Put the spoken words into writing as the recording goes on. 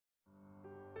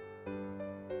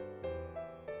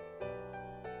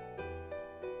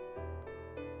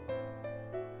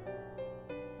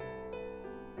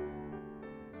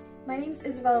My name is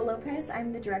Isabella Lopez.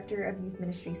 I'm the Director of Youth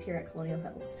Ministries here at Colonial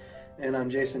Hills. And I'm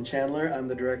Jason Chandler. I'm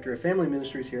the Director of Family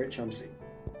Ministries here at Chumsea.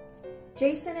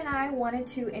 Jason and I wanted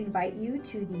to invite you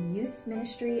to the Youth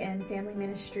Ministry and Family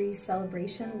Ministry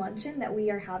Celebration Luncheon that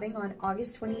we are having on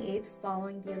August 28th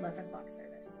following the 11 o'clock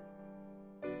service.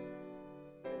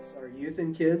 Yes, our youth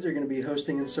and kids are going to be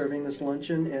hosting and serving this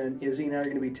luncheon, and Izzy and I are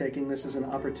going to be taking this as an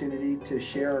opportunity to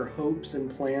share our hopes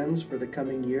and plans for the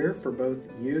coming year for both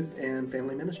youth and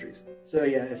family ministries. So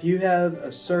yeah, if you have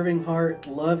a serving heart,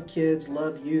 love kids,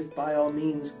 love youth, by all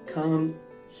means, come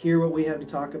hear what we have to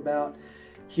talk about.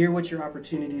 Hear what your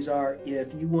opportunities are.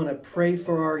 If you want to pray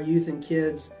for our youth and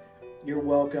kids, you're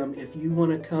welcome. If you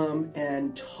want to come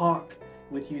and talk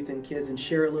with youth and kids and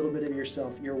share a little bit of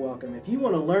yourself, you're welcome. If you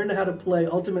want to learn how to play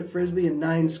Ultimate Frisbee in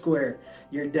 9 Square,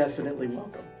 you're definitely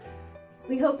welcome.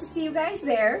 We hope to see you guys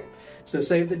there. So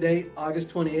save the date, August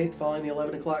 28th, following the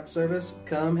 11 o'clock service.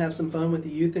 Come have some fun with the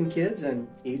youth and kids and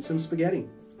eat some spaghetti.